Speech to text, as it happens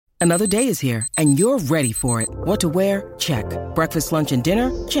Another day is here, and you're ready for it. What to wear? Check. Breakfast, lunch, and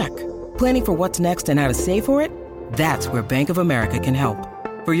dinner? Check. Planning for what's next and how to save for it? That's where Bank of America can help.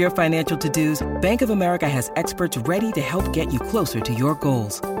 For your financial to-dos, Bank of America has experts ready to help get you closer to your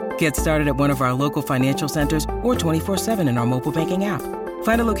goals. Get started at one of our local financial centers or 24/7 in our mobile banking app.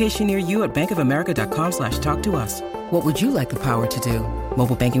 Find a location near you at bankofamerica.com/talktous. What would you like the power to do?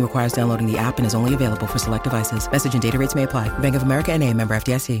 Mobile banking requires downloading the app and is only available for select devices. Message and data rates may apply. Bank of America N.A., member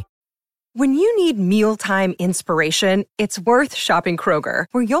FDIC. When you need mealtime inspiration, it's worth shopping Kroger,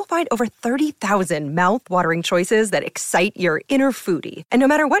 where you'll find over 30,000 mouth-watering choices that excite your inner foodie. And no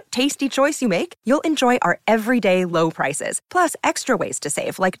matter what tasty choice you make, you'll enjoy our everyday low prices, plus extra ways to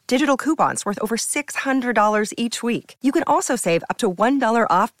save, like digital coupons worth over $600 each week. You can also save up to $1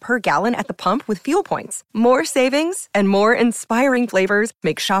 off per gallon at the pump with fuel points. More savings and more inspiring flavors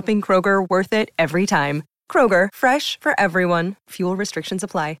make shopping Kroger worth it every time. Kroger, fresh for everyone. Fuel restrictions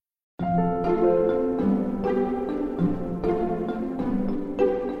apply.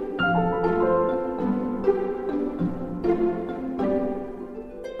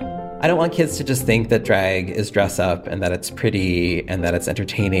 I don't want kids to just think that drag is dress up and that it's pretty and that it's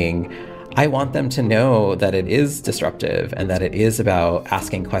entertaining. I want them to know that it is disruptive and that it is about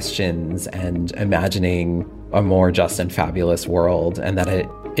asking questions and imagining a more just and fabulous world, and that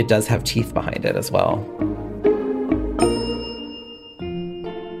it does have teeth behind it as well.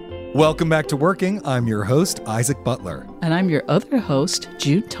 Welcome back to Working. I'm your host, Isaac Butler. And I'm your other host,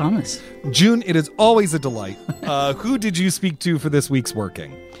 June Thomas. June, it is always a delight. Who did you speak to for this week's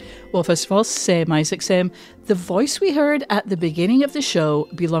Working? Well, first of all, Isaac, the voice we heard at the beginning of the show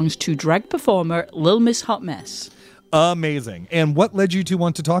belongs to drag performer Lil Miss Hot Mess. Amazing. And what led you to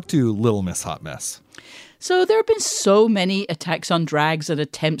want to talk to Lil Miss Hot Mess? So there have been so many attacks on drags and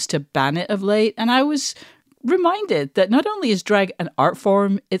attempts to ban it of late, and I was reminded that not only is drag an art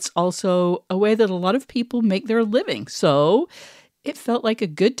form, it's also a way that a lot of people make their living. So it felt like a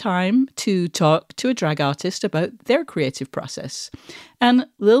good time to talk to a drag artist about their creative process. And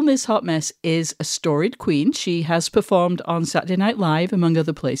Lil Miss Hot Mess is a storied queen. She has performed on Saturday Night Live, among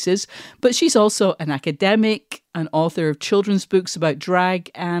other places, but she's also an academic, an author of children's books about drag,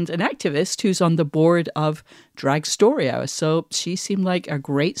 and an activist who's on the board of Drag Story Hour. So she seemed like a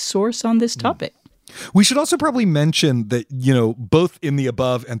great source on this topic. We should also probably mention that, both in the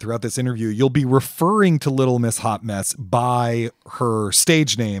above and throughout this interview, you'll be referring to Little Miss Hot Mess by her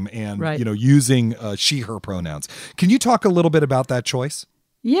stage name and, using she, her pronouns. Can you talk a little bit about that choice?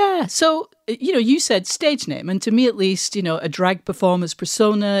 Yeah. So, you said stage name. And to me, at least, a drag performer's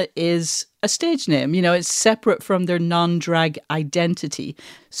persona is a stage name. It's separate from their non-drag identity.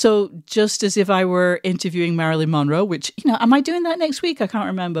 So just as if I were interviewing Marilyn Monroe, which, am I doing that next week? I can't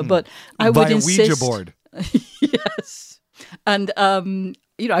remember, but I would insist. Via Ouija board. Yes. And,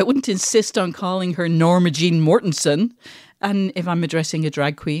 I wouldn't insist on calling her Norma Jean Mortensen. And if I'm addressing a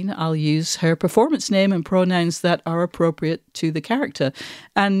drag queen, I'll use her performance name and pronouns that are appropriate to the character.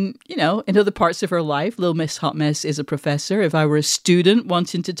 And, in other parts of her life, Lil Miss Hot Mess is a professor. If I were a student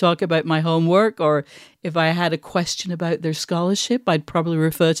wanting to talk about my homework, or if I had a question about their scholarship, I'd probably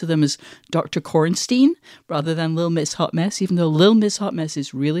refer to them as Dr. Kornstein rather than Lil Miss Hot Mess, even though Lil Miss Hot Mess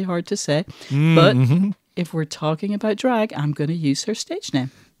is really hard to say. But if we're talking about drag, I'm going to use her stage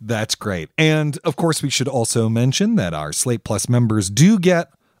name. That's great. And of course, we should also mention that our Slate Plus members do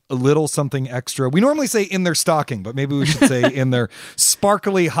get a little something extra. We normally say in their stocking, but maybe we should say in their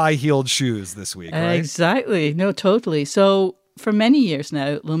sparkly high-heeled shoes this week, right? Exactly. No, totally. So for many years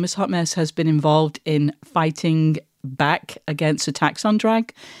now, Lil Miss Hot Mess has been involved in fighting back against attacks on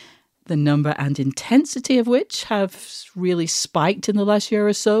drag, the number and intensity of which have really spiked in the last year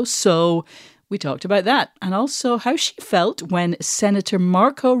or so. So we talked about that, and also how she felt when Senator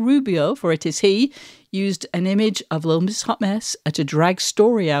Marco Rubio, for it is he, used an image of Lil Miss Hot Mess at a Drag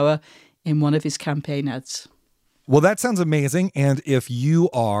Story Hour in one of his campaign ads. Well, that sounds amazing. And if you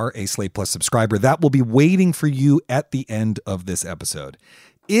are a Slate Plus subscriber, that will be waiting for you at the end of this episode.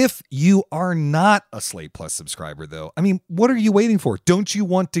 If you are not a Slate Plus subscriber, though, what are you waiting for? Don't you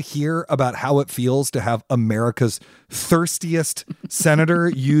want to hear about how it feels to have America's thirstiest senator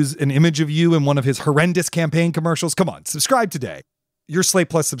use an image of you in one of his horrendous campaign commercials? Come on, subscribe today. Your Slate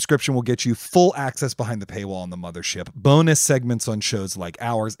Plus subscription will get you full access behind the paywall on the mothership, bonus segments on shows like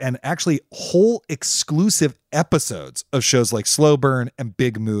ours, and actually whole exclusive episodes of shows like Slow Burn and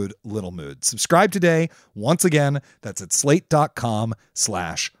Big Mood, Little Mood. Subscribe today. Once again, that's at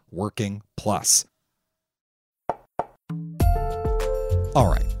slate.com/working plus.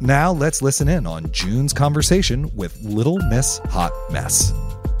 All right, now let's listen in on June's conversation with Little Miss Hot Mess.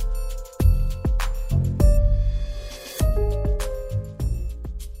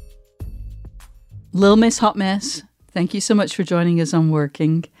 Lil Miss Hot Mess, thank you so much for joining us on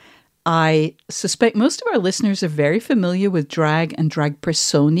Working. I suspect most of our listeners are very familiar with drag and drag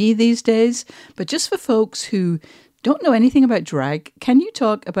personae these days, but just for folks who don't know anything about drag, can you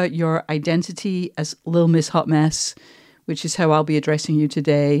talk about your identity as Lil Miss Hot Mess, which is how I'll be addressing you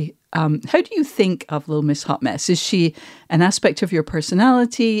today? How do you think of Lil Miss Hot Mess? Is she an aspect of your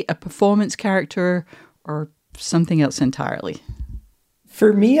personality, a performance character, or something else entirely?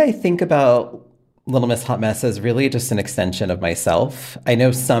 For me, I think about Little Miss Hot Mess as really just an extension of myself. I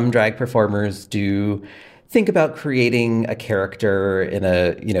know some drag performers do think about creating a character in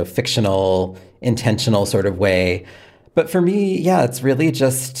a, fictional, intentional sort of way. But for me, yeah, it's really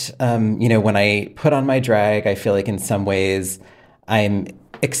just, when I put on my drag, I feel like in some ways I'm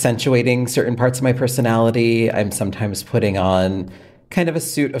accentuating certain parts of my personality. I'm sometimes putting on kind of a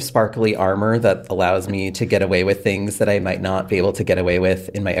suit of sparkly armor that allows me to get away with things that I might not be able to get away with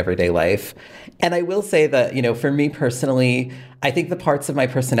in my everyday life. And I will say that, for me personally, I think the parts of my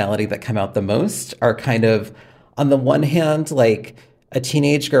personality that come out the most are kind of, on the one hand, like a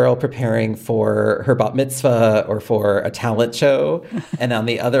teenage girl preparing for her bat mitzvah or for a talent show. And on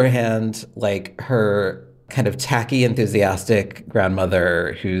the other hand, like her kind of tacky, enthusiastic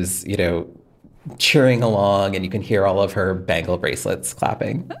grandmother who's, cheering along, and you can hear all of her bangle bracelets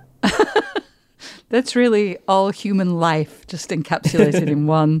clapping. That's really all human life, just encapsulated in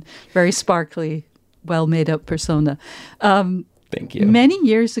one very sparkly, well-made-up persona. Thank you. Many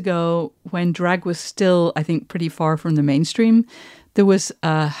years ago, when drag was still, I think, pretty far from the mainstream, there was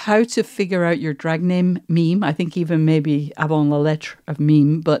a how to figure out your drag name meme. I think even maybe avant la lettre of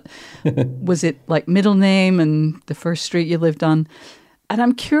meme, but was it like middle name and the first street you lived on? And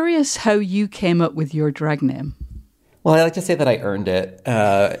I'm curious how you came up with your drag name. Well, I like to say that I earned it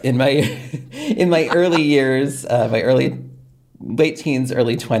in my early years, my late teens,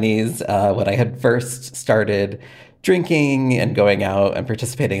 early 20s, when I had first started drinking and going out and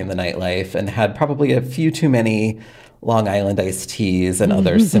participating in the nightlife, and had probably a few too many Long Island iced teas and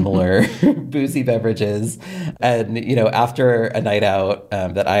other similar boozy beverages. And, after a night out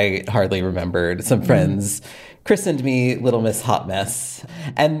that I hardly remembered, some friends christened me Little Miss Hot Mess.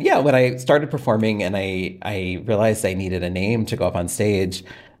 And yeah, when I started performing and I realized I needed a name to go up on stage,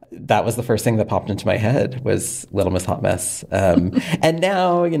 that was the first thing that popped into my head was Little Miss Hot Mess. And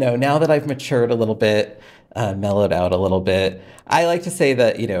now, now that I've matured a little bit, mellowed out a little bit, I like to say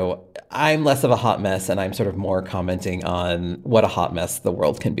that, I'm less of a hot mess and I'm sort of more commenting on what a hot mess the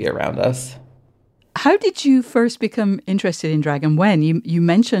world can be around us. How did you first become interested in drag, and when? You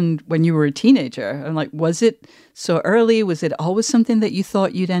mentioned when you were a teenager. And was it so early? Was it always something that you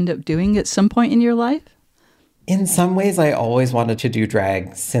thought you'd end up doing at some point in your life? In some ways, I always wanted to do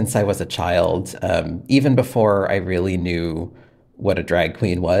drag since I was a child, even before I really knew what a drag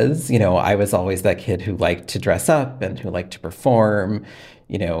queen was. I was always that kid who liked to dress up and who liked to perform.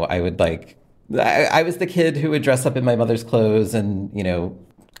 I was the kid who would dress up in my mother's clothes and,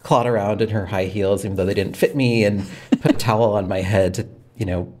 clot around in her high heels, even though they didn't fit me, and put a towel on my head to,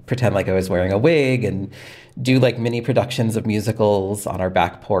 pretend like I was wearing a wig, and do mini productions of musicals on our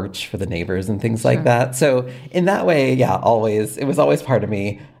back porch for the neighbors and things like that. So in that way, yeah, it was always part of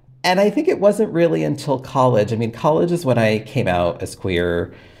me. And I think it wasn't really until college. I mean, college is when I came out as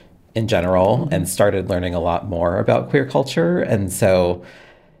queer in general and started learning a lot more about queer culture. And so,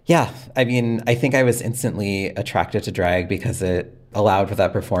 yeah, I mean, I think I was instantly attracted to drag because it allowed for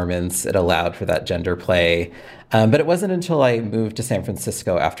that performance. It allowed for that gender play. But it wasn't until I moved to San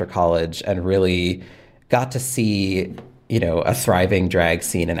Francisco after college and really got to see, a thriving drag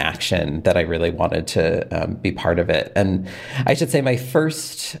scene in action that I really wanted to be part of it. And I should say my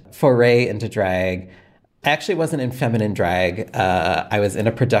first foray into drag, I actually wasn't in feminine drag. I was in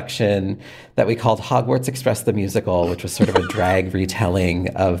a production that we called Hogwarts Express the Musical, which was sort of a drag retelling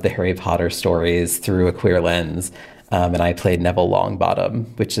of the Harry Potter stories through a queer lens. And I played Neville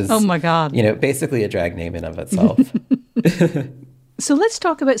Longbottom, which is, oh my God, basically a drag name in of itself. So let's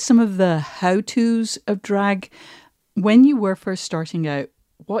talk about some of the how-tos of drag. When you were first starting out,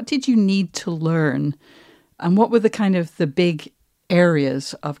 what did you need to learn? And what were the big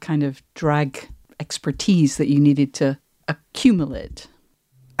areas of kind of drag expertise that you needed to accumulate?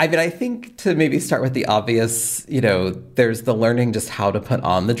 I mean, I think to maybe start with the obvious, there's the learning just how to put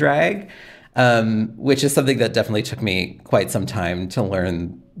on the drag, which is something that definitely took me quite some time to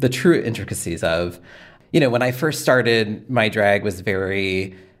learn the true intricacies of. When I first started, my drag was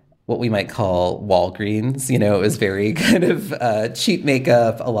very what we might call Walgreens. It was very kind of cheap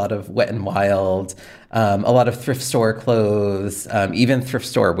makeup, a lot of Wet n Wild, a lot of thrift store clothes, even thrift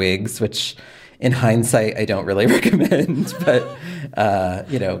store wigs, which in hindsight, I don't really recommend. But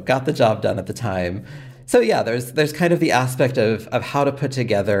got the job done at the time. So yeah, there's kind of the aspect of how to put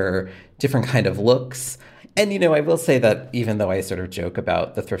together different kind of looks. And, I will say that even though I sort of joke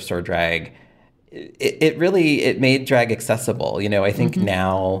about the thrift store drag, it really made drag accessible. I think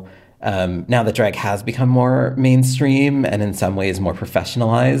now that drag has become more mainstream and in some ways more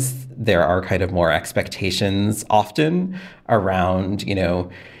professionalized, there are kind of more expectations often around,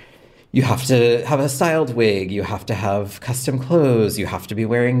 you have to have a styled wig, you have to have custom clothes, you have to be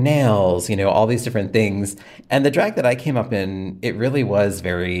wearing nails, all these different things. And the drag that I came up in, it really was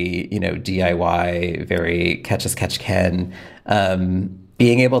very, DIY, very catch as catch can.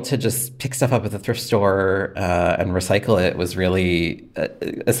 Being able to just pick stuff up at the thrift store and recycle it was really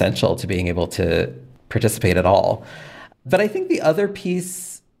essential to being able to participate at all. But I think the other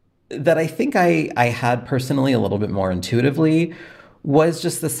piece that I think I had personally a little bit more intuitively was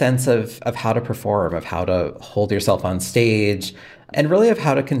just the sense of how to perform, of how to hold yourself on stage, and really of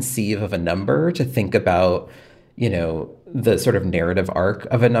how to conceive of a number, to think about, the sort of narrative arc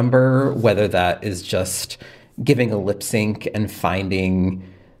of a number, whether that is just giving a lip sync and finding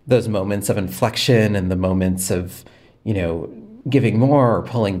those moments of inflection and the moments of, giving more or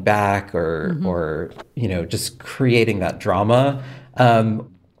pulling back or just creating that drama.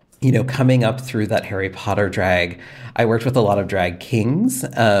 Coming up through that Harry Potter drag, I worked with a lot of drag kings.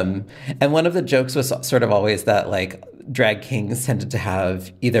 And one of the jokes was sort of always that, like, drag kings tended to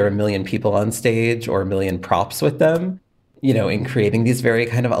have either 1 million people on stage or 1 million props with them, in creating these very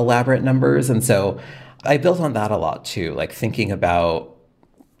kind of elaborate numbers. And so I built on that a lot too, like thinking about,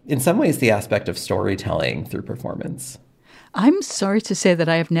 in some ways, the aspect of storytelling through performance. I'm sorry to say that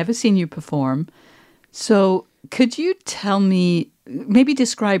I have never seen you perform. So could you tell me, maybe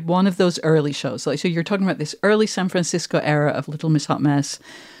describe one of those early shows? So you're talking about this early San Francisco era of Little Miss Hot Mess.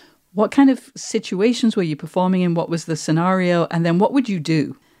 What kind of situations were you performing in? What was the scenario? And then what would you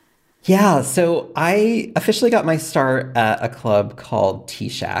do? Yeah, so I officially got my start at a club called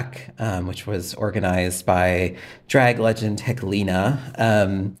T-Shack, which was organized by drag legend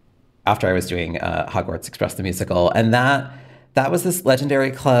Heklina, after I was doing Hogwarts Express the musical. And that was this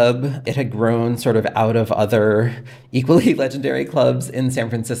legendary club. It had grown sort of out of other equally legendary clubs in San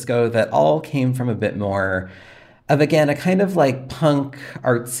Francisco that all came from a bit more of, again, a kind of like punk,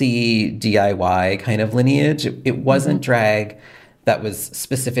 artsy, DIY kind of lineage. It wasn't drag that was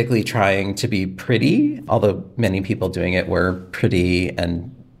specifically trying to be pretty, although many people doing it were pretty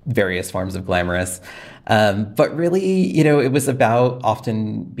and various forms of glamorous. But really, it was about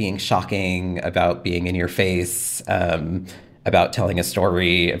often being shocking, about being in your face, about telling a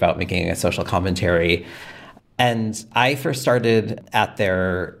story, about making a social commentary. And I first started at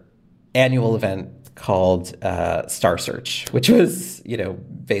their annual event called Star Search, which was,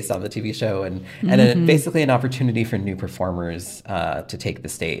 based on the TV show and basically an opportunity for new performers to take the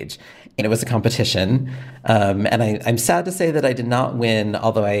stage. And it was a competition. And I'm sad to say that I did not win,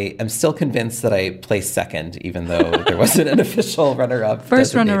 although I am still convinced that I placed second, even though there wasn't an official runner-up.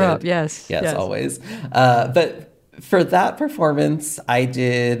 First runner-up, yes. Yes, always. But for that performance, I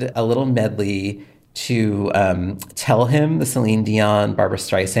did a little medley to Tell Him, the Celine Dion, Barbra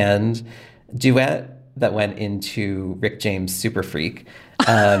Streisand duet that went into Rick James' Super Freak.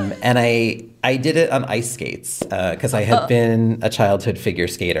 And I did it on ice skates because I had been a childhood figure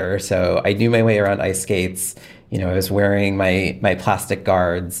skater. So I knew my way around ice skates. I was wearing my plastic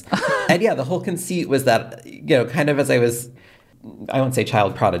guards. And yeah, the whole conceit was that, kind of as I was, I won't say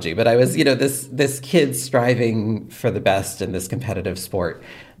child prodigy, but I was, this kid striving for the best in this competitive sport.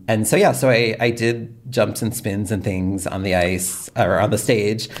 And so, yeah, so I did jumps and spins and things on the ice, or on the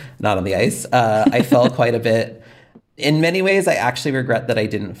stage, not on the ice. I fell quite a bit. In many ways, I actually regret that I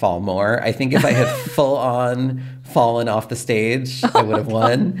didn't fall more. I think if I had full on fallen off the stage, I would have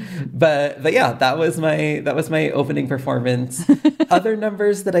won. But yeah, that was my opening performance. Other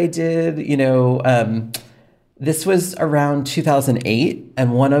numbers that I did, this was around 2008,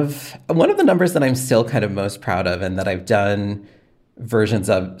 and one of the numbers that I'm still kind of most proud of and that I've done versions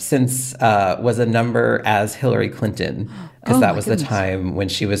of since was a number as Hillary Clinton, because that was the time when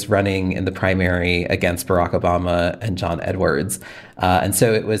she was running in the primary against Barack Obama and John Edwards. And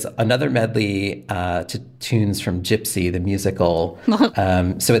so it was another medley to tunes from Gypsy, the musical.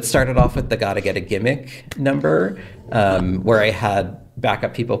 So it started off with the Gotta Get a Gimmick number, where I had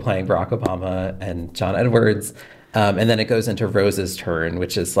backup people playing Barack Obama and John Edwards. And then it goes into Rose's Turn,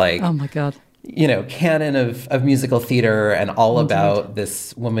 which is like, oh my God, canon of musical theater and all about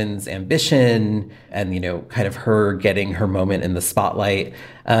this woman's ambition and, kind of her getting her moment in the spotlight.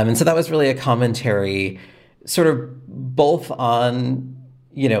 And so that was really a commentary sort of both on,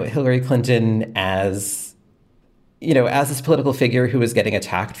 Hillary Clinton as as this political figure who was getting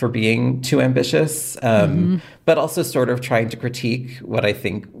attacked for being too ambitious, but also sort of trying to critique what I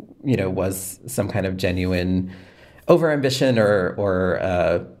think, was some kind of genuine overambition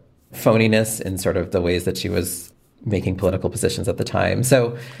or phoniness in sort of the ways that she was making political positions at the time.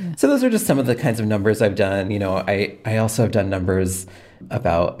 So those are just some of the kinds of numbers I've done. I also have done numbers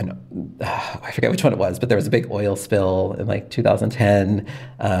about, I forget which one it was, but there was a big oil spill in like 2010.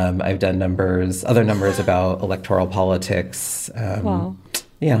 I've done other numbers about electoral politics. Wow.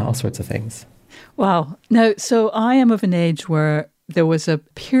 Yeah, all sorts of things. Wow. Now, so I am of an age where there was a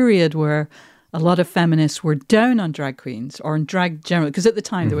period where a lot of feminists were down on drag queens or on drag generally, because at the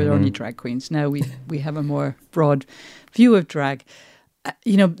time there were only drag queens. Now we have a more broad view of drag.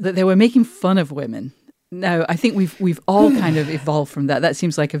 That they were making fun of women. Now, I think we've all kind of evolved from that. That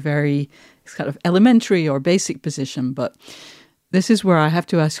seems like a very kind of elementary or basic position, but this is where I have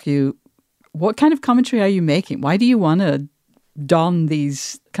to ask you, what kind of commentary are you making? Why do you want to don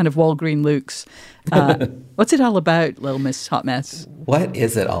these kind of Walgreen looks? What's it all about, Little Miss Hot Mess? What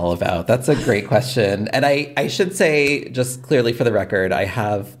is it all about? That's a great question. And I should say, just clearly for the record, I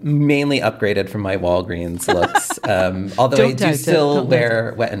have mainly upgraded from my Walgreens looks. Although I do still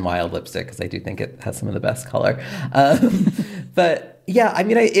wear Wet n Wild lipstick because I do think it has some of the best color. But yeah, I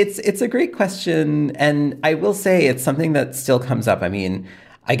mean, it's a great question. And I will say it's something that still comes up. I mean,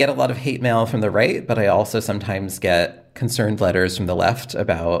 I get a lot of hate mail from the right, but I also sometimes get concerned letters from the left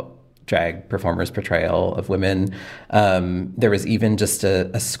about drag performers' portrayal of women. There was even just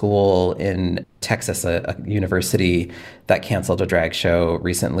a school in Texas, a university, that canceled a drag show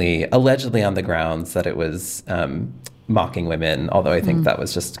recently, allegedly on the grounds that it was mocking women, although I think that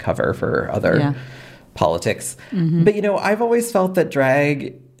was just cover for other politics. But, I've always felt that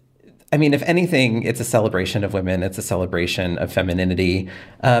drag, I mean, if anything, it's a celebration of women. It's a celebration of femininity.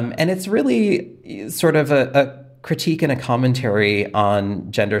 And it's really sort of a critique and a commentary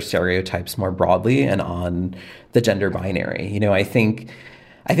on gender stereotypes more broadly and on the gender binary. I think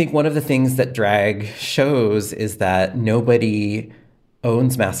one of the things that drag shows is that nobody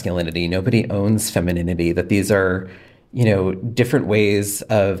owns masculinity, nobody owns femininity, that these are, different ways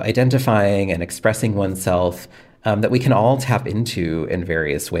of identifying and expressing oneself that we can all tap into in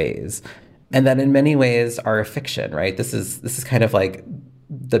various ways. And that in many ways are a fiction, right? This is kind of like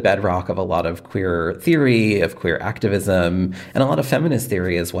the bedrock of a lot of queer theory, of queer activism, and a lot of feminist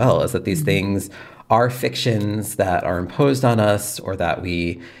theory as well, is that these things are fictions that are imposed on us or that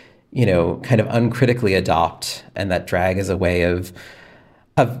we, kind of uncritically adopt, and that drag is a way of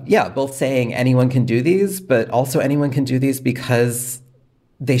both saying anyone can do these, but also anyone can do these because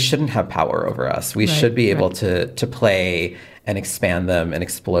they shouldn't have power over us. We should be able to play and expand them and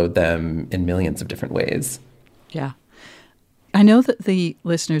explode them in millions of different ways. Yeah. I know that the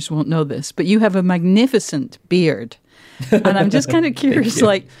listeners won't know this, but you have a magnificent beard. And I'm just kind of curious,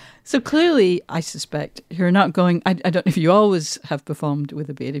 so clearly, I suspect you're not going, I don't know if you always have performed with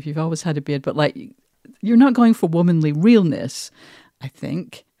a beard, if you've always had a beard, but you're not going for womanly realness, I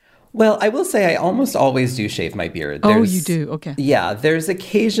think. Well, I will say I almost always do shave my beard. You do? Okay. Yeah, there's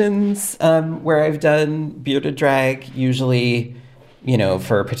occasions where I've done bearded drag, usually,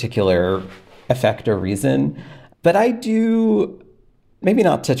 for a particular effect or reason. But I do, maybe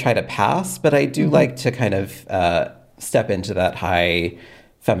not to try to pass, but I do like to kind of step into that high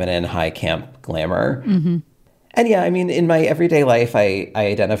feminine, high camp glamour. And yeah, I mean, in my everyday life, I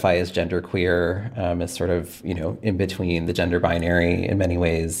identify as genderqueer, as sort of, in between the gender binary in many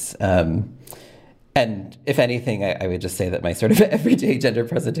ways. And if anything, I would just say that my sort of everyday gender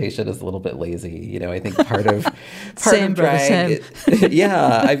presentation is a little bit lazy. I think part of drag,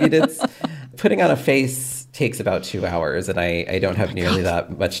 yeah, I mean, it's putting on a face takes about 2 hours, and I don't have nearly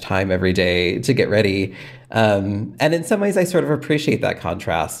that much time every day to get ready. And in some ways, I sort of appreciate that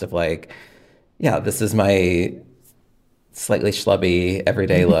contrast of this is my slightly schlubby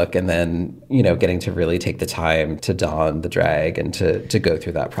everyday look, and then, getting to really take the time to don the drag and to go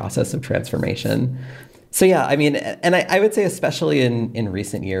through that process of transformation. So yeah, I mean, and I would say especially in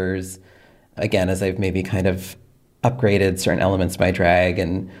recent years, again, as I've maybe kind of upgraded certain elements of my drag,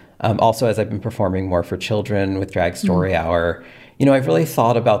 and also as I've been performing more for children with Drag Story Hour, I've really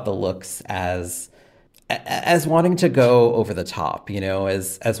thought about the looks as wanting to go over the top,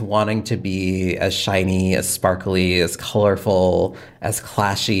 as wanting to be as shiny, as sparkly, as colorful, as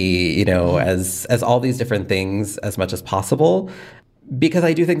clashy, as all these different things as much as possible. Because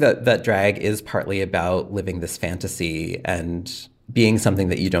I do think that drag is partly about living this fantasy and being something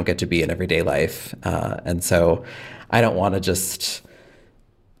that you don't get to be in everyday life. And so I don't want to just,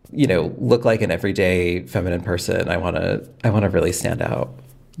 look like an everyday feminine person. I want to really stand out.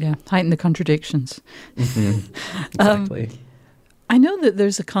 Yeah, heighten the contradictions. Exactly. I know that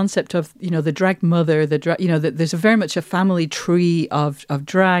there's a concept of, the drag mother, that there's a very much a family tree of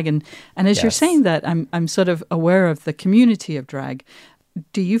drag. And as you're saying that, I'm sort of aware of the community of drag.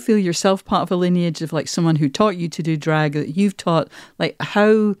 Do you feel yourself part of a lineage of like someone who taught you to do drag, that you've taught, like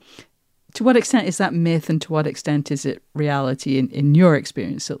to what extent is that myth and to what extent is it reality in your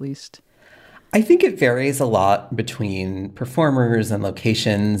experience, at least? I think it varies a lot between performers and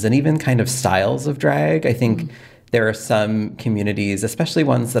locations and even kind of styles of drag. I think there are some communities, especially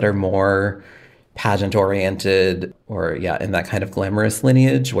ones that are more pageant oriented or in that kind of glamorous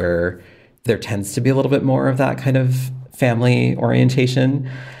lineage, where there tends to be a little bit more of that kind of family orientation.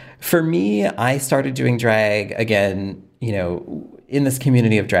 For me, I started doing drag again, in this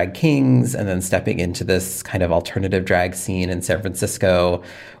community of drag kings, and then stepping into this kind of alternative drag scene in San Francisco.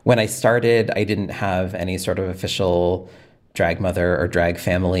 When I started, I didn't have any sort of official drag mother or drag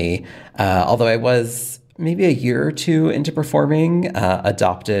family, although I was maybe a year or two into performing,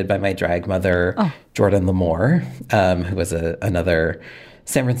 adopted by my drag mother, Jordan Lamore, who was another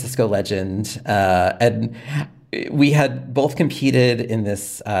San Francisco legend. And we had both competed in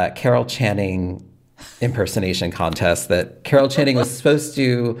this Carol Channing impersonation contest that Carol Channing was supposed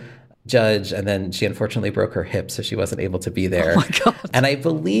to judge, and then she unfortunately broke her hip, so she wasn't able to be there. Oh my God. And I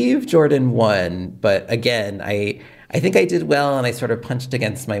believe Jordan won, but again, I think I did well, and I sort of punched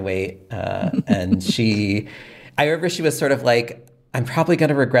against my weight. And I remember she was sort of like, I'm probably going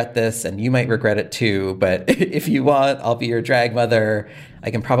to regret this, and you might regret it too, but if you want, I'll be your drag mother.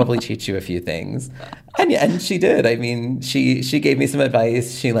 I can probably teach you a few things. And she did. I mean, she gave me some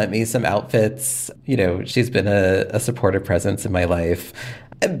advice. She lent me some outfits. She's been a supportive presence in my life.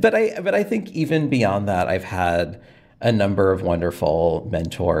 But I think even beyond that, I've had a number of wonderful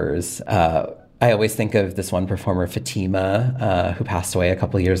mentors. I always think of this one performer, Fatima, who passed away a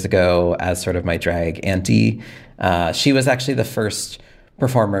couple of years ago, as sort of my drag auntie. She was actually the first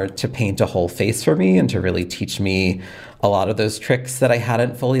performer to paint a whole face for me and to really teach me a lot of those tricks that I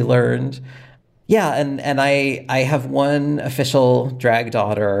hadn't fully learned. Yeah, and I have one official drag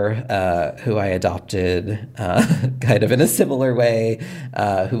daughter who I adopted kind of in a similar way,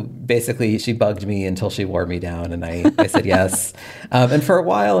 who basically she bugged me until she wore me down, and I said yes. And for a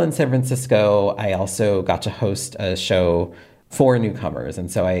while in San Francisco, I also got to host a show for newcomers.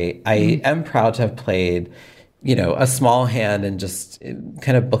 And so I am proud to have played, a small hand in just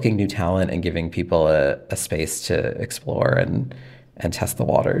kind of booking new talent and giving people a space to explore and test the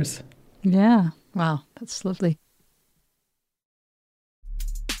waters. Yeah. Wow, that's lovely.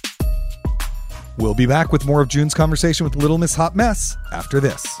 We'll be back with more of June's conversation with Little Miss Hot Mess after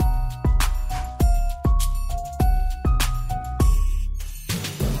this.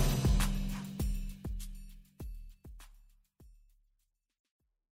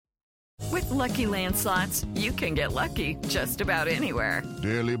 With Lucky Land Slots, you can get lucky just about anywhere.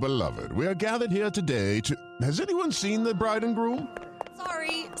 Dearly beloved, we are gathered here today to... Has anyone seen the bride and groom?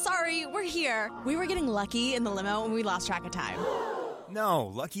 Sorry, we're here. We were getting lucky in the limo and we lost track of time. No,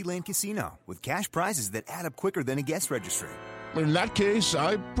 Lucky Land Casino, with cash prizes that add up quicker than a guest registry. In that case,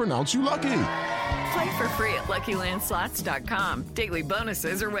 I pronounce you lucky. Play for free at LuckyLandSlots.com. Daily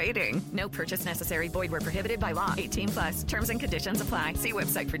bonuses are waiting. No purchase necessary. Void where prohibited by law. 18+. Terms and conditions apply. See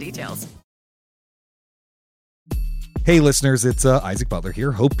website for details. Hey listeners, it's Isaac Butler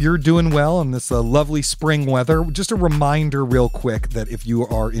here. Hope you're doing well in this lovely spring weather. Just a reminder real quick that if you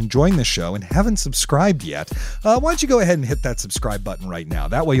are enjoying the show and haven't subscribed yet, why don't you go ahead and hit that subscribe button right now.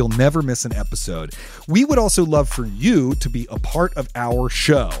 That way you'll never miss an episode. We would also love for you to be a part of our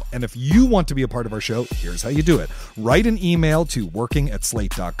show. And if you want to be a part of our show, here's how you do it. Write an email to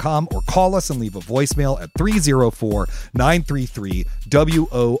working@slate.com or call us and leave a voicemail at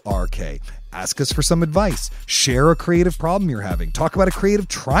 304-933-WORK. Ask us for some advice. Share a creative problem you're having. Talk about a creative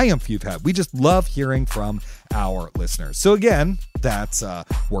triumph you've had. We just love hearing from our listeners. So again, that's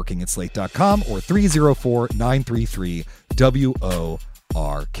working@slate.com or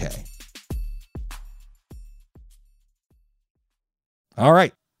 304-933-WORK. All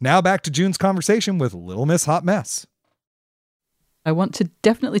right, now back to June's conversation with Little Miss Hot Mess. I want to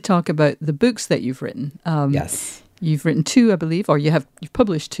definitely talk about the books that you've written. Yes. You've written 2, I believe, or you've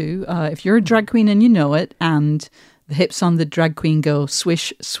published 2. If you're a drag queen and you know it, and the hips on the drag queen go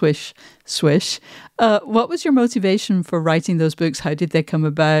swish, swish, swish. What was your motivation for writing those books? How did they come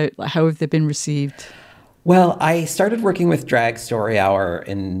about? How have they been received? Well, I started working with Drag Story Hour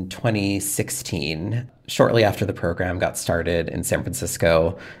in 2016, shortly after the program got started in San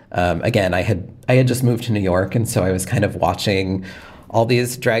Francisco. Again, I had just moved to New York, and so I was kind of watching all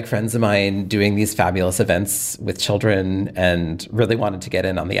these drag friends of mine doing these fabulous events with children and really wanted to get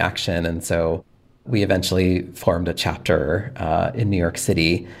in on the action. And so we eventually formed a chapter in New York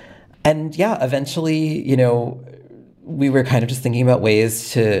City. And yeah, eventually, we were kind of just thinking about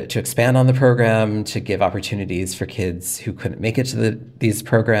ways to expand on the program, to give opportunities for kids who couldn't make it to these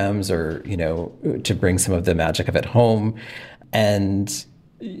programs, or, to bring some of the magic of it home. And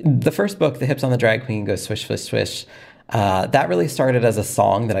the first book, The Hips on the Drag Queen Go Swish, Swish, Swish, that really started as a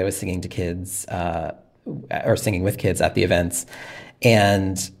song that I was singing to kids, or singing with kids at the events.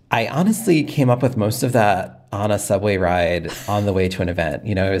 And I honestly came up with most of that on a subway ride on the way to an event.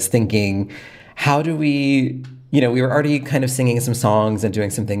 I was thinking, how do we, we were already kind of singing some songs and doing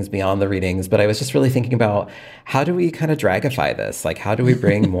some things beyond the readings, but I was just really thinking about, how do we kind of dragify this? Like, how do we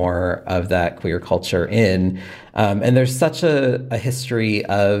bring more of that queer culture in? And there's such a history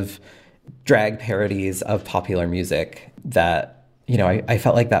of drag parodies of popular music that, I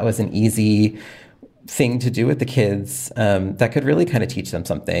felt like that was an easy thing to do with the kids that could really kind of teach them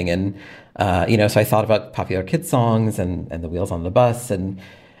something. And, so I thought about popular kids songs and The Wheels on the Bus, and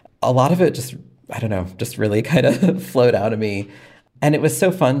a lot of it just, I don't know, just really kind of flowed out of me. And it was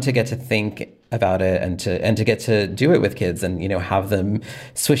so fun to get to think about it and to get to do it with kids and, have them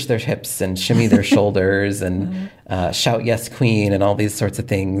swish their hips and shimmy their shoulders and shout "Yes, Queen" and all these sorts of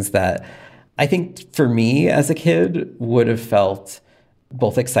things that I think for me as a kid would have felt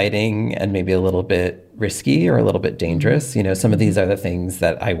both exciting and maybe a little bit risky or a little bit dangerous. Some of these are the things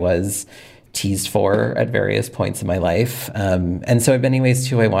that I was teased for at various points in my life. And so in many ways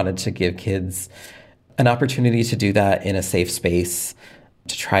too, I wanted to give kids an opportunity to do that in a safe space,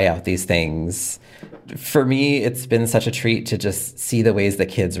 to try out these things. For me, it's been such a treat to just see the ways that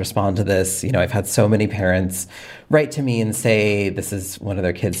kids respond to this. I've had so many parents write to me and say this is one of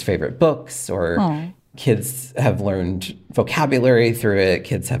their kids' favorite books, or Aww. Kids have learned vocabulary through it.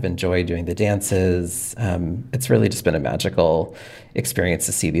 Kids have enjoyed doing the dances. It's really just been a magical experience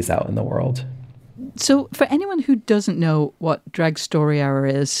to see these out in the world. So for anyone who doesn't know what Drag Story Hour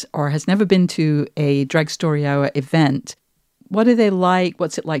is, or has never been to a Drag Story Hour event, what are they like?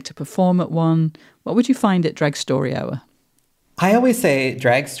 What's it like to perform at one? What would you find at Drag Story Hour? I always say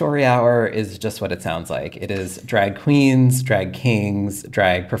Drag Story Hour is just what it sounds like. It is drag queens, drag kings,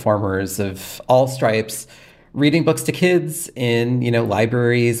 drag performers of all stripes, reading books to kids in,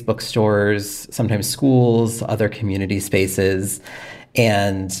 libraries, bookstores, sometimes schools, other community spaces.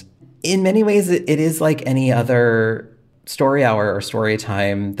 And in many ways, it is like any other story hour or story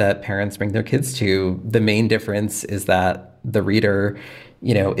time that parents bring their kids to. The main difference is that the reader,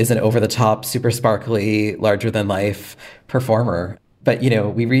 is an over-the-top, super sparkly, larger-than-life performer. But,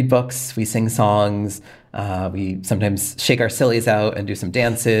 we read books, we sing songs, we sometimes shake our sillies out and do some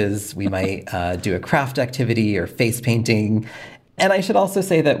dances. We might do a craft activity or face painting. And I should also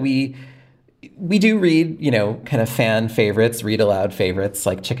say that we do read, kind of fan favorites, read aloud favorites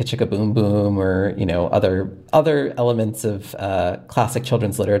like Chicka Chicka Boom Boom, or, other elements of classic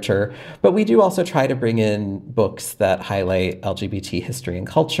children's literature. But we do also try to bring in books that highlight LGBT history and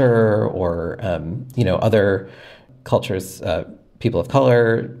culture, or, other cultures, people of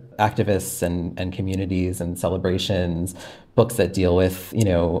color, activists and communities and celebrations, books that deal with,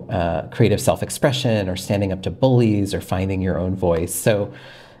 creative self-expression or standing up to bullies or finding your own voice. So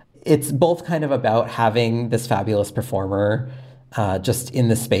it's both kind of about having this fabulous performer just in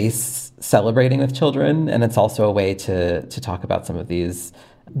the space celebrating with children, and it's also a way to talk about some of these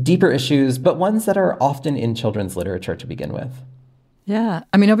deeper issues, but ones that are often in children's literature to begin with. Yeah.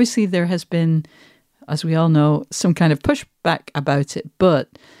 I mean, obviously there has been, as we all know, some kind of pushback about it, but,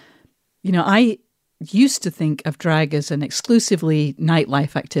 I used to think of drag as an exclusively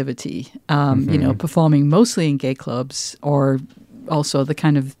nightlife activity, performing mostly in gay clubs, or also the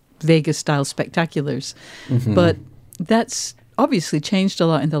kind of Vegas-style spectaculars. Mm-hmm. But that's obviously changed a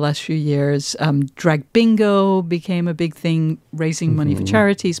lot in the last few years. Drag bingo became a big thing, raising money for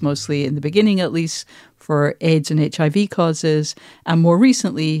charities, mostly in the beginning at least, for AIDS and HIV causes. And more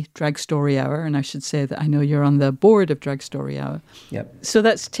recently, Drag Story Hour. And I should say that I know you're on the board of Drag Story Hour. Yep. So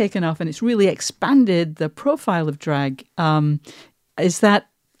that's taken off and it's really expanded the profile of drag. Is that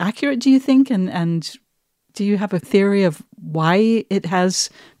accurate, do you think? And do you have a theory of why it has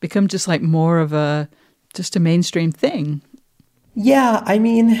become just like more of a mainstream thing? Yeah, I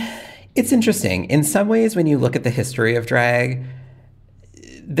mean, it's interesting. In some ways, when you look at the history of drag,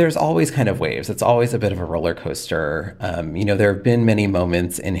 there's always kind of waves. It's always a bit of a roller coaster. There have been many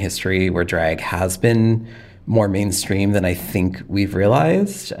moments in history where drag has been more mainstream than I think we've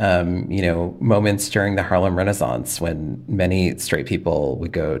realized. Moments during the Harlem Renaissance when many straight people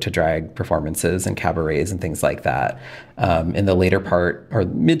would go to drag performances and cabarets and things like that. In the later part or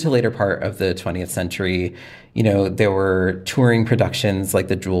mid to later part of the 20th century, there were touring productions like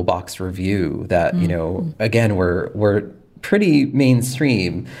the Jewel Box Revue that, again, were pretty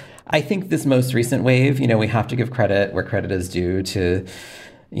mainstream. I think this most recent wave, we have to give credit where credit is due to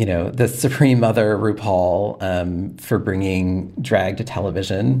the Supreme Mother, RuPaul, for bringing drag to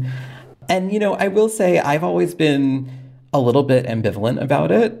television. And, I will say I've always been a little bit ambivalent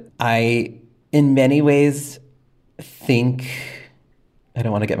about it. I, in many ways, think, I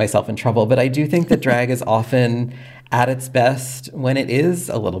don't want to get myself in trouble, but I do think that drag is often at its best when it is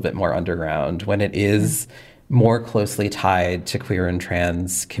a little bit more underground, when it is more closely tied to queer and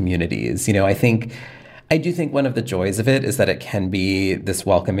trans communities. I do think one of the joys of it is that it can be this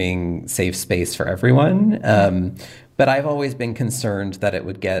welcoming, safe space for everyone. But I've always been concerned that it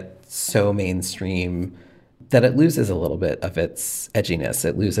would get so mainstream that it loses a little bit of its edginess.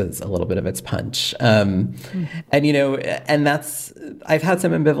 It loses a little bit of its punch. And that's, I've had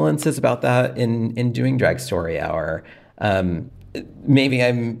some ambivalences about that in doing Drag Story Hour. Maybe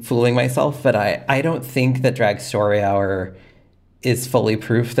I'm fooling myself, but I don't think that Drag Story Hour is fully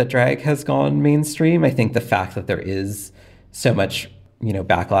proof that drag has gone mainstream. I think the fact that there is so much,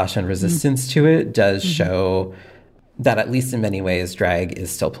 backlash and resistance to it does show that, at least in many ways, drag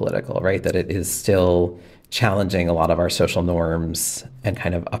is still political, right? That it is still challenging a lot of our social norms and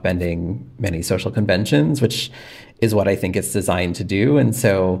kind of upending many social conventions, which is what I think it's designed to do. And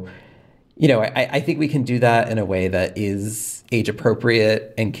so, I think we can do that in a way that is age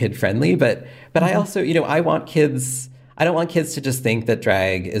appropriate and kid friendly. But I also, I don't want kids to just think that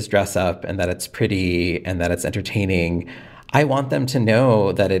drag is dress up and that it's pretty and that it's entertaining. I want them to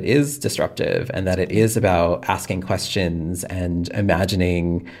know that it is disruptive and that it is about asking questions and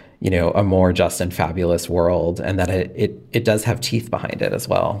imagining, a more just and fabulous world, and that it does have teeth behind it as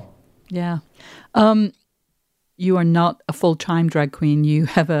well. Yeah. You are not a full-time drag queen. You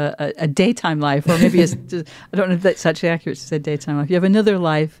have a daytime life, or maybe I don't know if that's actually accurate to say daytime life. You have another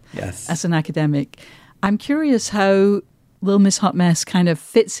life as an academic. I'm curious how Little Miss Hot Mess kind of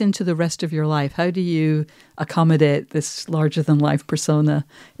fits into the rest of your life. How do you accommodate this larger-than-life persona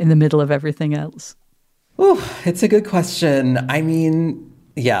in the middle of everything else? Oh, it's a good question. I mean,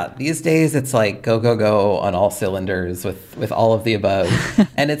 yeah, these days it's like go, go, go on all cylinders with all of the above.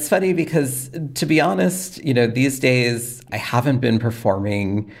 And it's funny because, to be honest, these days I haven't been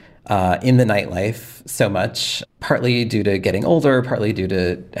performing in the nightlife so much, partly due to getting older, partly due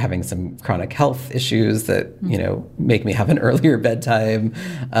to having some chronic health issues that, make me have an earlier bedtime,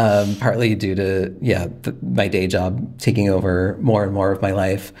 partly due to, my day job taking over more and more of my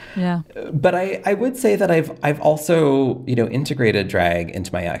life. Yeah. But I would say that I've also, integrated drag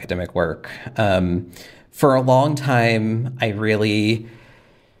into my academic work. For a long time, I really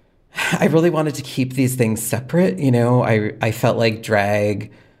wanted to keep these things separate. I felt like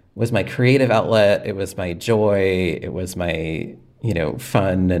drag was my creative outlet. It was my joy. It was my,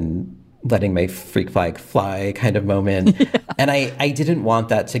 fun and letting my freak flag fly kind of moment. Yeah. And I didn't want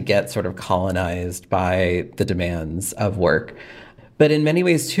that to get sort of colonized by the demands of work. But in many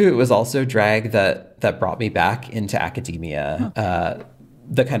ways, too, it was also drag that brought me back into academia. Huh.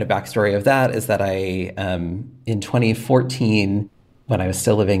 The kind of backstory of that is that I, in 2014, when I was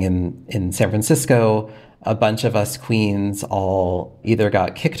still living in San Francisco, a bunch of us queens all either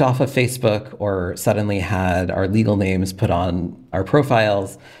got kicked off of Facebook or suddenly had our legal names put on our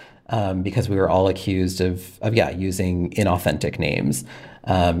profiles because we were all accused of using inauthentic names.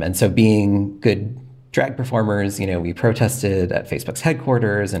 And so, being good drag performers, we protested at Facebook's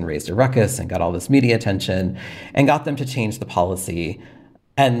headquarters and raised a ruckus and got all this media attention and got them to change the policy.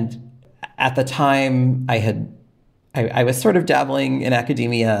 And at the time, I was sort of dabbling in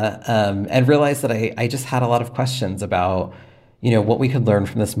academia and realized that I just had a lot of questions about, what we could learn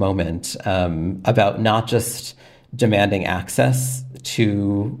from this moment, about not just demanding access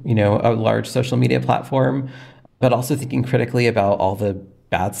to, a large social media platform, but also thinking critically about all the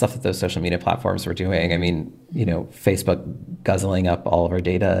bad stuff that those social media platforms were doing. I mean, Facebook guzzling up all of our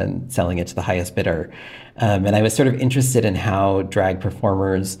data and selling it to the highest bidder. And I was sort of interested in how drag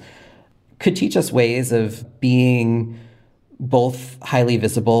performers could teach us ways of being both highly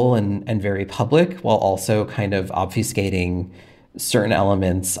visible and very public, while also kind of obfuscating certain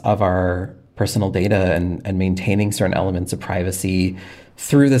elements of our personal data and maintaining certain elements of privacy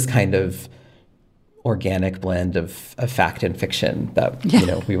through this kind of organic blend of fact and fiction that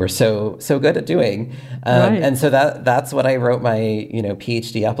we were so good at doing, and so that's what I wrote my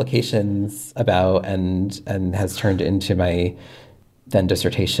PhD applications about, and has turned into my then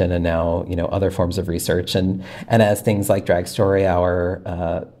dissertation, and now other forms of research, and as things like Drag Story Hour,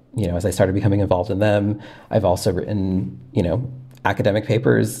 as I started becoming involved in them, I've also written academic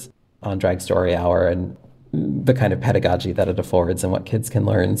papers on Drag Story Hour and the kind of pedagogy that it affords and what kids can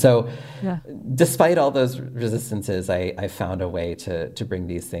learn. So despite all those resistances, I found a way to bring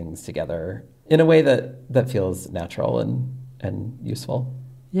these things together in a way that feels natural and useful.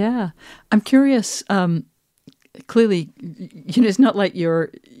 Yeah. I'm curious, clearly, it's not like your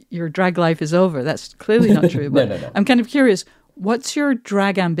drag life is over. That's clearly not true. But No. I'm kind of curious, what's your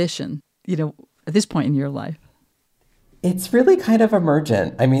drag ambition, at this point in your life? It's really kind of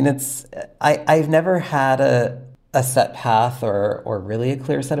emergent. I mean, I've never had a set path or really a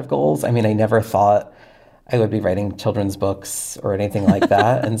clear set of goals. I mean, I never thought I would be writing children's books or anything like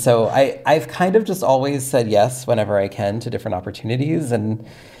that. And so I've kind of just always said yes whenever I can to different opportunities, and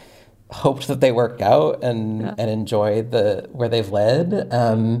hoped that they work out and enjoyed where they've led.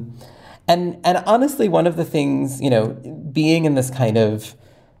 And honestly, one of the things, being in this kind of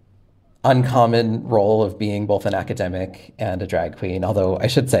uncommon role of being both an academic and a drag queen, although I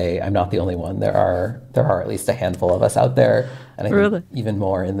should say I'm not the only one. There are at least a handful of us out there, and I think even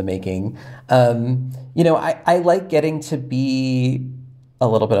more in the making. I like getting to be a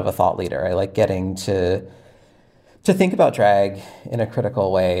little bit of a thought leader. I like getting to think about drag in a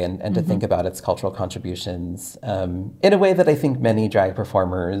critical way, and to think about its cultural contributions in a way that I think many drag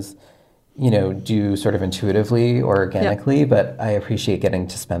performers do sort of intuitively or organically, but I appreciate getting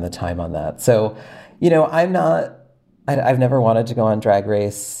to spend the time on that. So, I've never wanted to go on Drag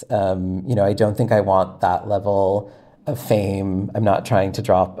Race. I don't think I want that level of fame. I'm not trying to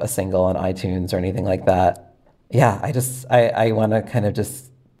drop a single on iTunes or anything like that. Yeah, I want to kind of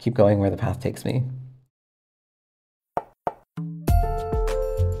just keep going where the path takes me.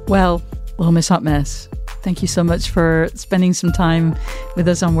 Well, Miss Hot Mess, thank you so much for spending some time with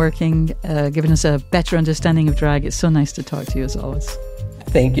us on Working, giving us a better understanding of drag. It's so nice to talk to you as always.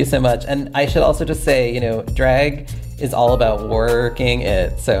 Thank you so much. And I should also just say, drag is all about working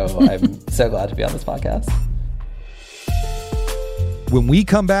it. So I'm so glad to be on this podcast. When we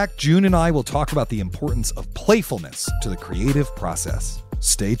come back, June and I will talk about the importance of playfulness to the creative process.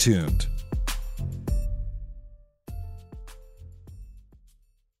 Stay tuned.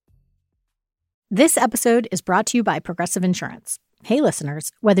 This episode is brought to you by Progressive Insurance. Hey,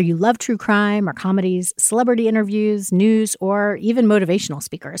 listeners, whether you love true crime or comedies, celebrity interviews, news, or even motivational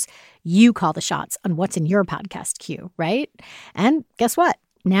speakers, you call the shots on what's in your podcast queue, right? And guess what?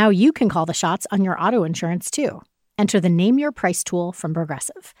 Now you can call the shots on your auto insurance, too. Enter the Name Your Price tool from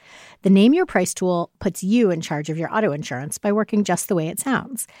Progressive. The Name Your Price tool puts you in charge of your auto insurance by working just the way it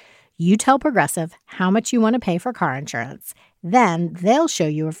sounds. You tell Progressive how much you want to pay for car insurance. Then they'll show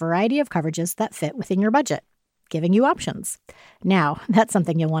you a variety of coverages that fit within your budget, giving you options. Now, that's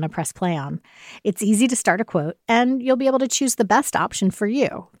something you'll want to press play on. It's easy to start a quote, and you'll be able to choose the best option for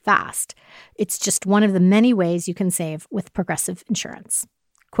you fast. It's just one of the many ways you can save with Progressive Insurance.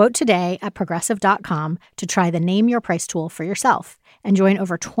 Quote today at Progressive.com to try the Name Your Price tool for yourself and join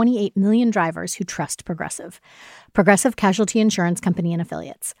over 28 million drivers who trust Progressive. Progressive Casualty Insurance Company and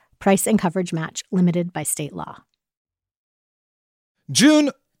Affiliates. Price and coverage match limited by state law.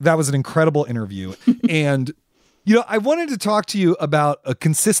 June, that was an incredible interview. And, I wanted to talk to you about a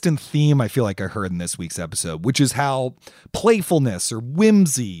consistent theme I feel like I heard in this week's episode, which is how playfulness or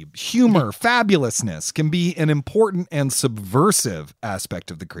whimsy, humor, fabulousness can be an important and subversive aspect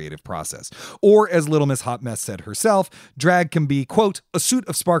of the creative process. Or, as Little Miss Hot Mess said herself, drag can be, quote, a suit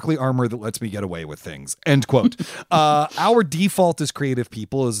of sparkly armor that lets me get away with things, end quote. Our default as creative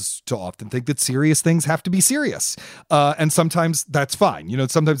people is to often think that serious things have to be serious. And sometimes that's fine.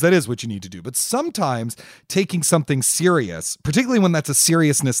 Sometimes that is what you need to do. But sometimes taking something serious, particularly when that's a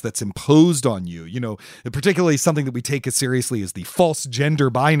seriousness that's imposed on you, particularly something that we take as seriously as the false gender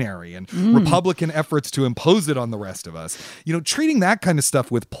binary and Republican efforts to impose it on the rest of us, treating that kind of stuff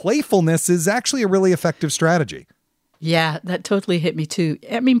with playfulness is actually a really effective strategy. Yeah, that totally hit me too.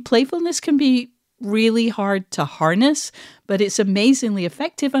 I mean, playfulness can be really hard to harness, but it's amazingly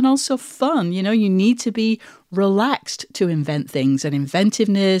effective and also fun. You need to be relaxed to invent things, and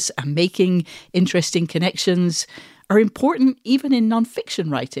inventiveness and making interesting connections are important even in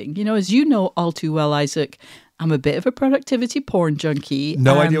nonfiction writing. As you know all too well, Isaac, I'm a bit of a productivity porn junkie.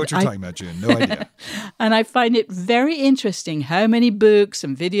 No idea what you're talking about, June. No idea. And I find it very interesting how many books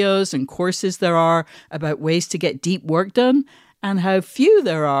and videos and courses there are about ways to get deep work done. and how few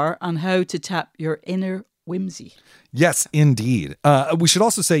there are on how to tap your inner whimsy. Yes, indeed. We should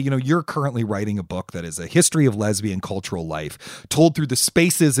also say, you're currently writing a book that is a history of lesbian cultural life, told through the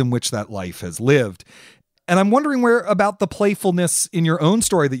spaces in which that life has lived. And I'm wondering where about the playfulness in your own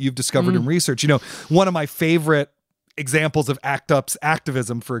story that you've discovered in research. One of my favorite examples of ACT UP's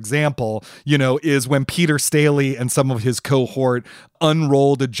activism, for example, is when Peter Staley and some of his cohort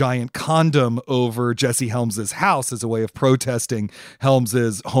unrolled a giant condom over Jesse Helms's house as a way of protesting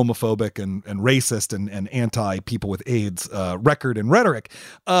Helms's homophobic and racist and anti-people with AIDS record and rhetoric.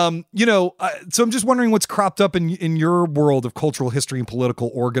 So I'm just wondering what's cropped up in your world of cultural history and political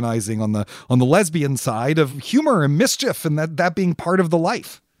organizing on the lesbian side of humor and mischief, and that being part of the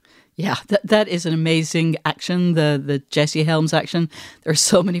life. Yeah, that is an amazing action, the Jesse Helms action. There are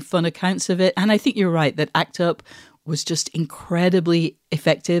so many fun accounts of it. And I think you're right that ACT UP was just incredibly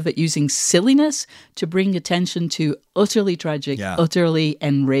effective at using silliness to bring attention to utterly tragic, utterly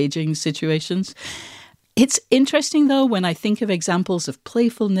enraging situations. It's interesting, though, when I think of examples of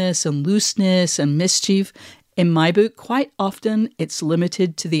playfulness and looseness and mischief. In my book, quite often it's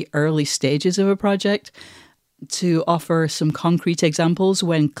limited to the early stages of a project. To offer some concrete examples,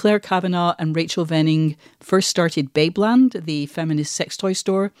 when Claire Kavanagh and Rachel Venning first started Babeland, the feminist sex toy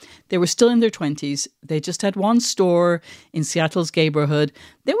store, they were still in their 20s. They just had one store in Seattle's neighborhood.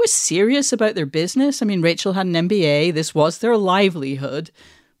 They were serious about their business. I mean, Rachel had an MBA. This was their livelihood.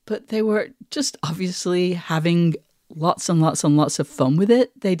 But they were just obviously having lots and lots and lots of fun with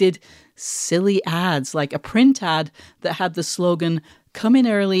it. They did silly ads, like a print ad that had the slogan, "Come in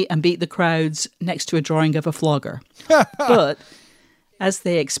early and beat the crowds," next to a drawing of a flogger. But as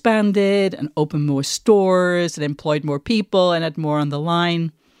they expanded and opened more stores and employed more people and had more on the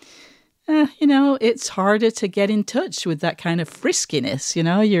line, it's harder to get in touch with that kind of friskiness.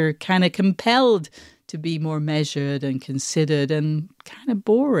 You're kind of compelled to be more measured and considered and kind of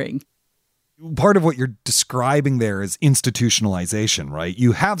boring. Part of what you're describing there is institutionalization, right?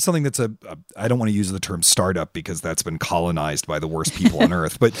 You have something that's I don't want to use the term startup because that's been colonized by the worst people on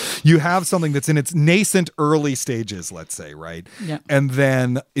earth, but you have something that's in its nascent early stages, let's say, right? Yeah. And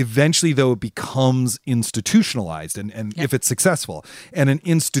then eventually, though, it becomes institutionalized and if it's successful. And an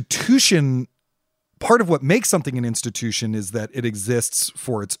institution, part of what makes something an institution is that it exists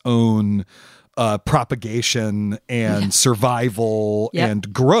for its own propagation and survival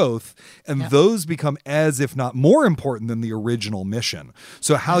and growth. And those become as if not more important than the original mission.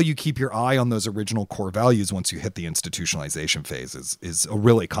 So how you keep your eye on those original core values once you hit the institutionalization phase is a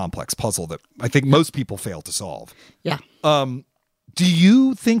really complex puzzle that I think most people fail to solve. Yeah. Do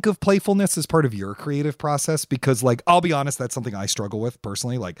you think of playfulness as part of your creative process? Because, I'll be honest, that's something I struggle with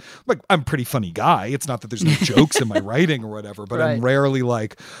personally. Like I'm a pretty funny guy. It's not that there's no jokes in my writing or whatever, but I'm rarely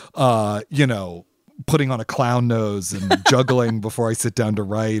putting on a clown nose and juggling before I sit down to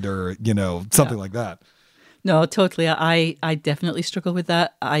write or, something like that. No, totally. I definitely struggle with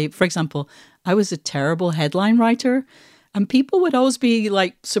that. For example, I was a terrible headline writer. And people would always be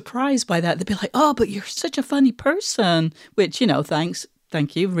surprised by that. They'd be like, "Oh, but you're such a funny person," which,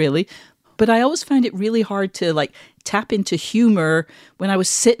 thank you, really. But I always found it really hard to tap into humor when I was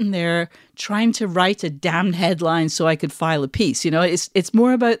sitting there trying to write a damn headline so I could file a piece. It's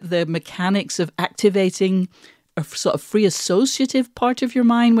more about the mechanics of activating a sort of free associative part of your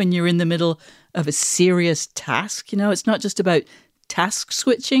mind when you're in the middle of a serious task. It's not just about task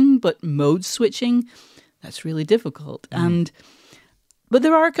switching, but mode switching. That's really difficult. But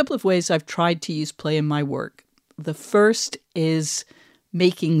there are a couple of ways I've tried to use play in my work. The first is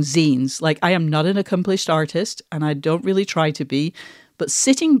making zines. I am not an accomplished artist, and I don't really try to be, but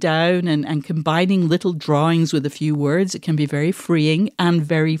sitting down and combining little drawings with a few words, it can be very freeing and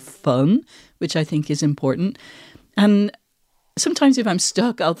very fun, which I think is important. And sometimes if I'm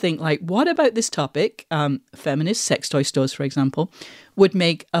stuck, I'll think what about this topic, feminist sex toy stores, for example, would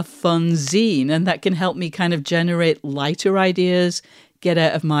make a fun zine. And that can help me kind of generate lighter ideas, get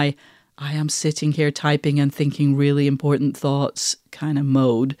out of my, I am sitting here typing and thinking really important thoughts kind of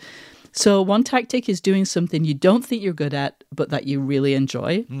mode. So one tactic is doing something you don't think you're good at, but that you really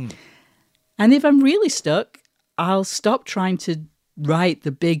enjoy. And if I'm really stuck, I'll stop trying to write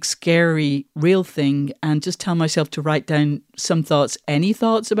the big, scary, real thing and just tell myself to write down some thoughts, any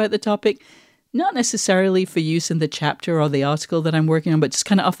thoughts about the topic, not necessarily for use in the chapter or the article that I'm working on, but just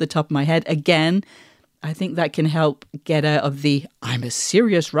kind of off the top of my head. Again, I think that can help get out of the I'm a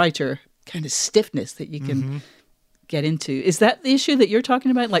serious writer kind of stiffness that you can get into. Is that the issue that you're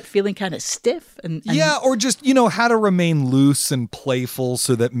talking about? Feeling kind of stiff? And yeah, or just, how to remain loose and playful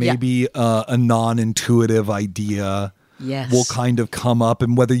so that maybe a non-intuitive idea will kind of come up,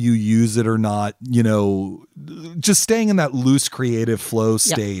 and whether you use it or not, just staying in that loose creative flow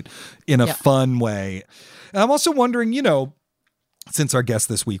state in a fun way. And I'm also wondering, since our guest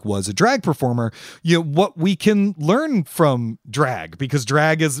this week was a drag performer, what we can learn from drag, because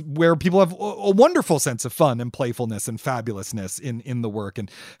drag is where people have a wonderful sense of fun and playfulness and fabulousness in the work.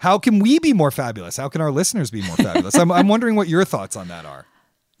 And how can we be more fabulous? How can our listeners be more fabulous? I'm wondering what your thoughts on that are.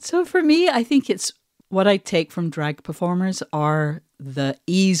 So for me, I think it's what I take from drag performers are the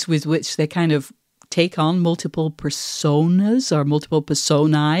ease with which they kind of take on multiple personas or multiple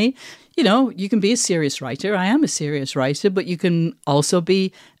personae. You can be a serious writer. I am a serious writer, but you can also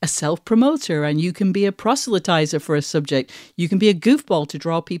be a self-promoter, and you can be a proselytizer for a subject. You can be a goofball to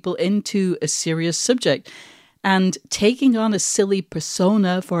draw people into a serious subject. And taking on a silly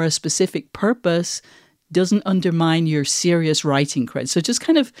persona for a specific purpose doesn't undermine your serious writing cred. So just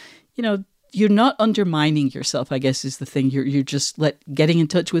kind of, you're not undermining yourself, I guess, is the thing. You're just getting in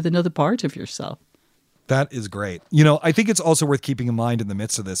touch with another part of yourself. That is great. I think it's also worth keeping in mind in the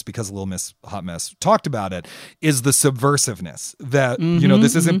midst of this, because Little Miss Hot Mess talked about it, is the subversiveness that,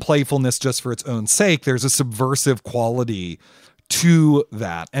 this isn't playfulness just for its own sake. There's a subversive quality to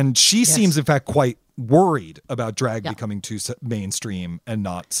that. And she seems, in fact, quite worried about drag becoming too mainstream and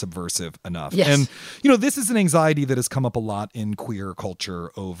not subversive enough. Yes. And, this is an anxiety that has come up a lot in queer culture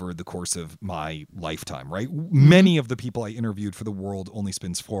over the course of my lifetime, right? Many of the people I interviewed for The World Only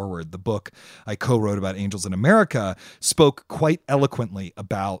Spins Forward, the book I co-wrote about Angels in America, spoke quite eloquently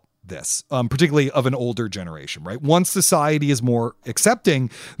about this, particularly of an older generation, right? Once society is more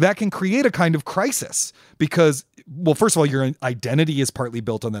accepting, that can create a kind of crisis because, well, first of all, your identity is partly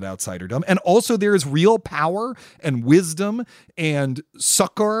built on that outsiderdom. And also there is real power and wisdom and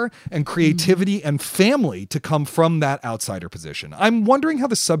succor and creativity and family to come from that outsider position. I'm wondering how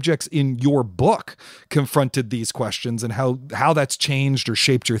the subjects in your book confronted these questions and how that's changed or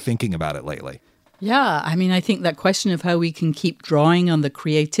shaped your thinking about it lately. Yeah, I think that question of how we can keep drawing on the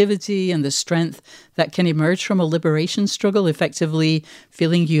creativity and the strength that can emerge from a liberation struggle, effectively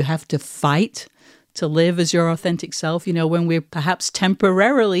feeling you have to fight to live as your authentic self, when we perhaps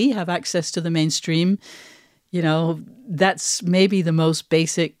temporarily have access to the mainstream, that's maybe the most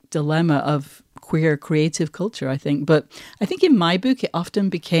basic dilemma of queer creative culture, I think. But I think in my book, it often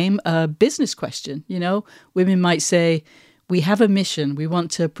became a business question. Women might say, we have a mission. We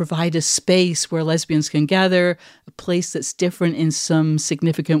want to provide a space where lesbians can gather, a place that's different in some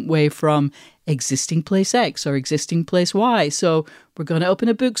significant way from existing place X or existing place Y. So we're going to open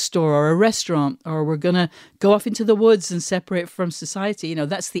a bookstore or a restaurant, or we're going to go off into the woods and separate from society.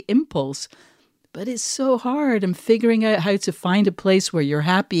 That's the impulse. But it's so hard. And figuring out how to find a place where you're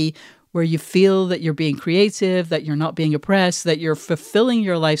happy, where you feel that you're being creative, that you're not being oppressed, that you're fulfilling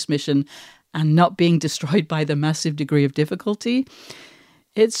your life's mission and not being destroyed by the massive degree of difficulty.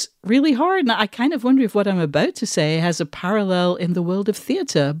 It's really hard. And I kind of wonder if what I'm about to say has a parallel in the world of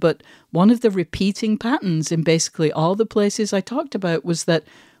theatre. But one of the repeating patterns in basically all the places I talked about was that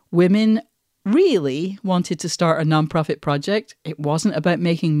women really wanted to start a nonprofit project. It wasn't about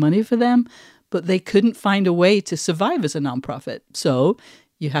making money for them, but they couldn't find a way to survive as a nonprofit. So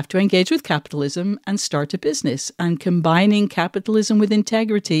you have to engage with capitalism and start a business. And combining capitalism with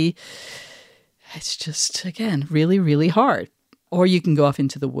integrity, it's just, again, really, really hard. Or you can go off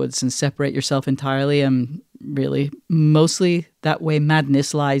into the woods and separate yourself entirely, and really, mostly that way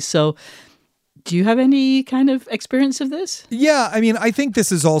madness lies. So do you have any kind of experience of this? Yeah, I think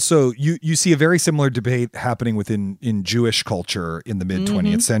this is also, you see a very similar debate happening in Jewish culture in the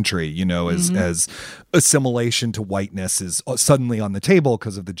mid-20th century, as assimilation to whiteness is suddenly on the table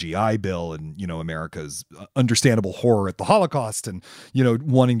because of the GI Bill and, America's understandable horror at the Holocaust and,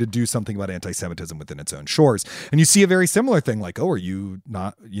 wanting to do something about anti-Semitism within its own shores. And you see a very similar thing like, are you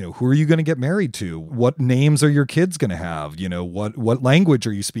not, who are you going to get married to? What names are your kids going to have? What language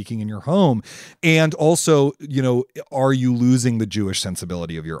are you speaking in your home? And also, are you losing the Jewish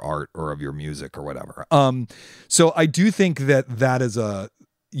sensibility of your art or of your music or whatever? So I do think that is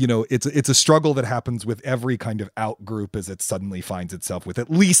it's a struggle that happens with every kind of out group as it suddenly finds itself with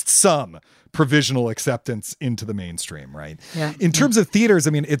at least some provisional acceptance into the mainstream, right? Yeah. In terms of theaters,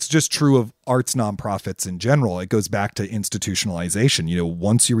 it's just true of arts nonprofits in general. It goes back to institutionalization.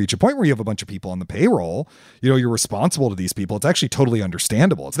 Once you reach a point where you have a bunch of people on the payroll, you're responsible to these people. It's actually totally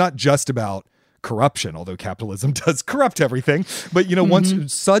understandable. It's not just about corruption, although capitalism does corrupt everything. But,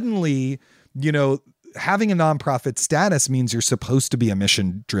 once suddenly, having a nonprofit status means you're supposed to be a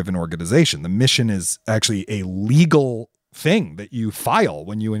mission-driven organization. The mission is actually a legal thing that you file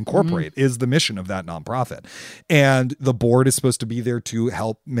when you incorporate is the mission of that nonprofit. And the board is supposed to be there to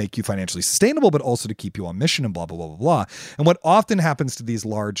help make you financially sustainable, but also to keep you on mission and blah, blah, blah, blah, blah. And what often happens to these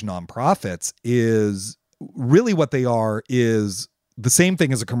large nonprofits is really what they are is the same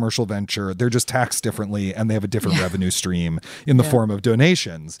thing as a commercial venture. They're just taxed differently and they have a different revenue stream in the form of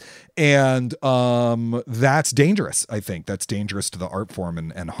donations. And that's dangerous, I think. That's dangerous to the art form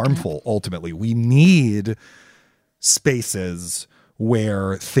and harmful, ultimately. We need spaces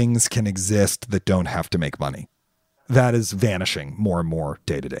where things can exist that don't have to make money. That is vanishing more and more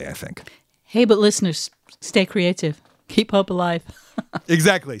day to day, I think. Hey, but listeners, stay creative. Keep hope alive.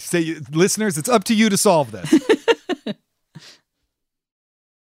 Exactly. Listeners, it's up to you to solve this.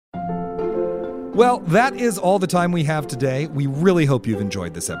 Well, that is all the time we have today. We really hope you've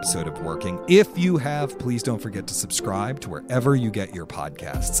enjoyed this episode of Working. If you have, please don't forget to subscribe to wherever you get your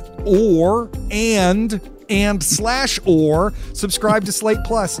podcasts. Or subscribe to Slate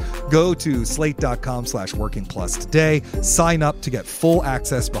Plus. Go to slate.com/working plus today. Sign up to get full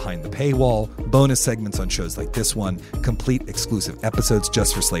access behind the paywall, bonus segments on shows like this one, complete exclusive episodes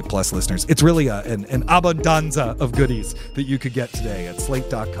just for Slate Plus listeners. It's really an abundanza of goodies that you could get today at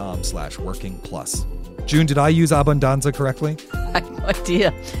slate.com/working plus. June, did I use abundanza correctly? I have no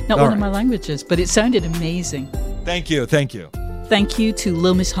idea. Not one of my languages, but it sounded amazing. Thank you. Thank you to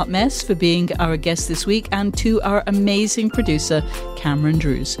Lil Miss Hot Mess for being our guest this week, and to our amazing producer, Cameron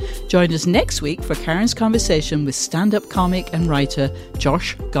Drews. Join us next week for Karen's conversation with stand-up comic and writer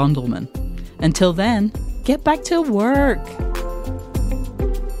Josh Gondelman. Until then, get back to work.